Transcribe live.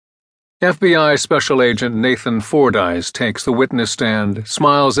FBI Special Agent Nathan Fordyce takes the witness stand,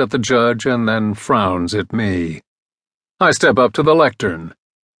 smiles at the judge, and then frowns at me. I step up to the lectern.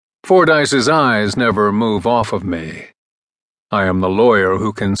 Fordyce's eyes never move off of me. I am the lawyer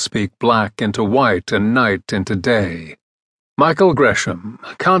who can speak black into white and night into day. Michael Gresham,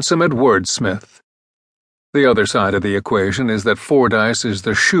 consummate wordsmith. The other side of the equation is that Fordyce is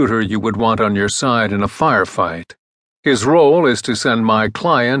the shooter you would want on your side in a firefight. His role is to send my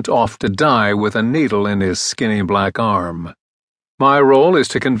client off to die with a needle in his skinny black arm. My role is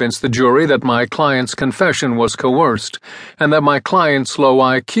to convince the jury that my client's confession was coerced, and that my client's low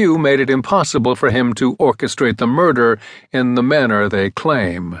IQ made it impossible for him to orchestrate the murder in the manner they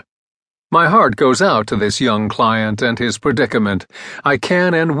claim. My heart goes out to this young client and his predicament. I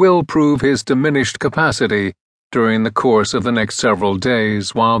can and will prove his diminished capacity during the course of the next several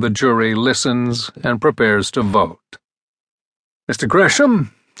days while the jury listens and prepares to vote. Mr.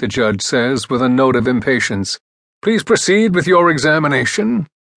 Gresham, the judge says with a note of impatience, please proceed with your examination.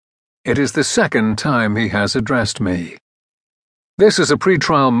 It is the second time he has addressed me. This is a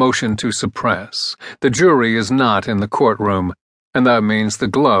pretrial motion to suppress. The jury is not in the courtroom, and that means the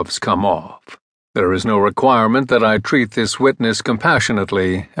gloves come off. There is no requirement that I treat this witness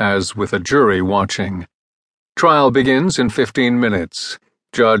compassionately, as with a jury watching. Trial begins in 15 minutes.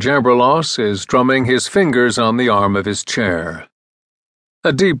 Judge Amberloss is drumming his fingers on the arm of his chair.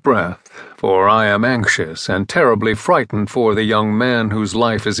 A deep breath, for I am anxious and terribly frightened for the young man whose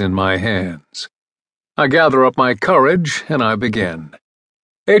life is in my hands. I gather up my courage and I begin.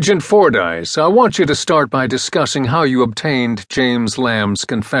 Agent Fordyce, I want you to start by discussing how you obtained James Lamb's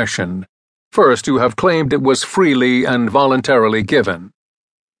confession. First, you have claimed it was freely and voluntarily given.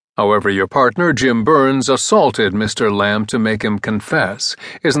 However, your partner, Jim Burns, assaulted Mr. Lamb to make him confess.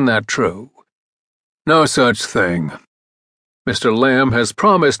 Isn't that true? No such thing. Mr. Lamb has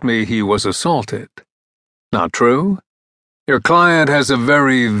promised me he was assaulted. Not true? Your client has a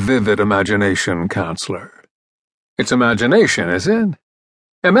very vivid imagination, counselor. It's imagination, is it?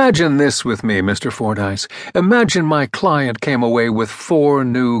 Imagine this with me, Mr. Fordyce. Imagine my client came away with 4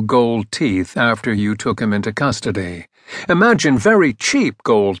 new gold teeth after you took him into custody. Imagine very cheap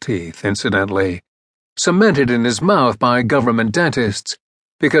gold teeth, incidentally, cemented in his mouth by government dentists,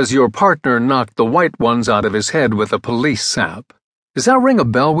 because your partner knocked the white ones out of his head with a police sap. Does that ring a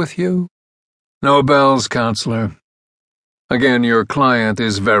bell with you? No bells, counselor. Again, your client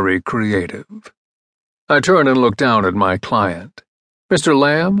is very creative. I turn and look down at my client. Mr.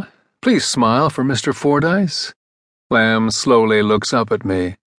 Lamb, please smile for Mr. Fordyce. Lamb slowly looks up at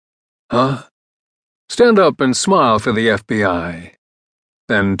me. Huh? Stand up and smile for the FBI.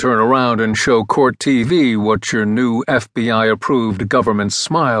 Then turn around and show court TV what your new FBI-approved government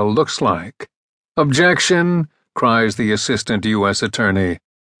smile looks like. Objection, cries the assistant U.S. attorney.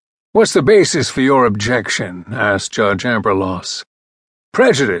 What's the basis for your objection? Asked Judge Amberloss.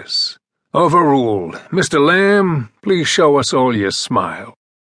 Prejudice. Overruled. Mr. Lamb, please show us all your smile.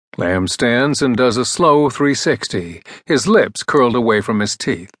 Lamb stands and does a slow 360, his lips curled away from his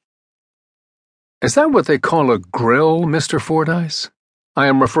teeth. Is that what they call a grill, Mr. Fordyce? I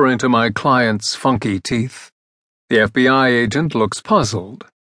am referring to my client's funky teeth. The FBI agent looks puzzled.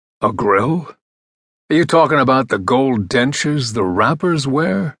 A grill? Are you talking about the gold dentures the rappers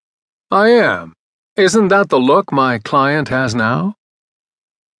wear? I am. Isn't that the look my client has now?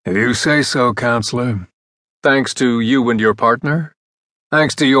 If you say so, counselor. Thanks to you and your partner?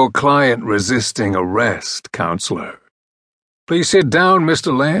 Thanks to your client resisting arrest, counselor. Please sit down,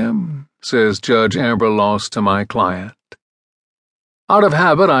 Mr. Lamb, says Judge Amberloss to my client. Out of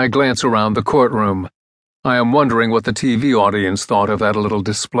habit, I glance around the courtroom. I am wondering what the TV audience thought of that little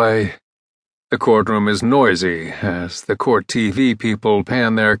display. The courtroom is noisy as the court TV people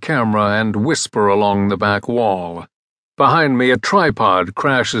pan their camera and whisper along the back wall. Behind me, a tripod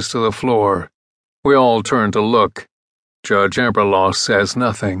crashes to the floor. We all turn to look. Judge Amberloss says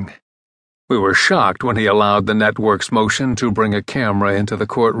nothing. We were shocked when he allowed the network's motion to bring a camera into the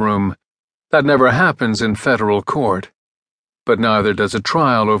courtroom. That never happens in federal court. But neither does a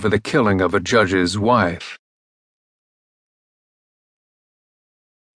trial over the killing of a judge's wife.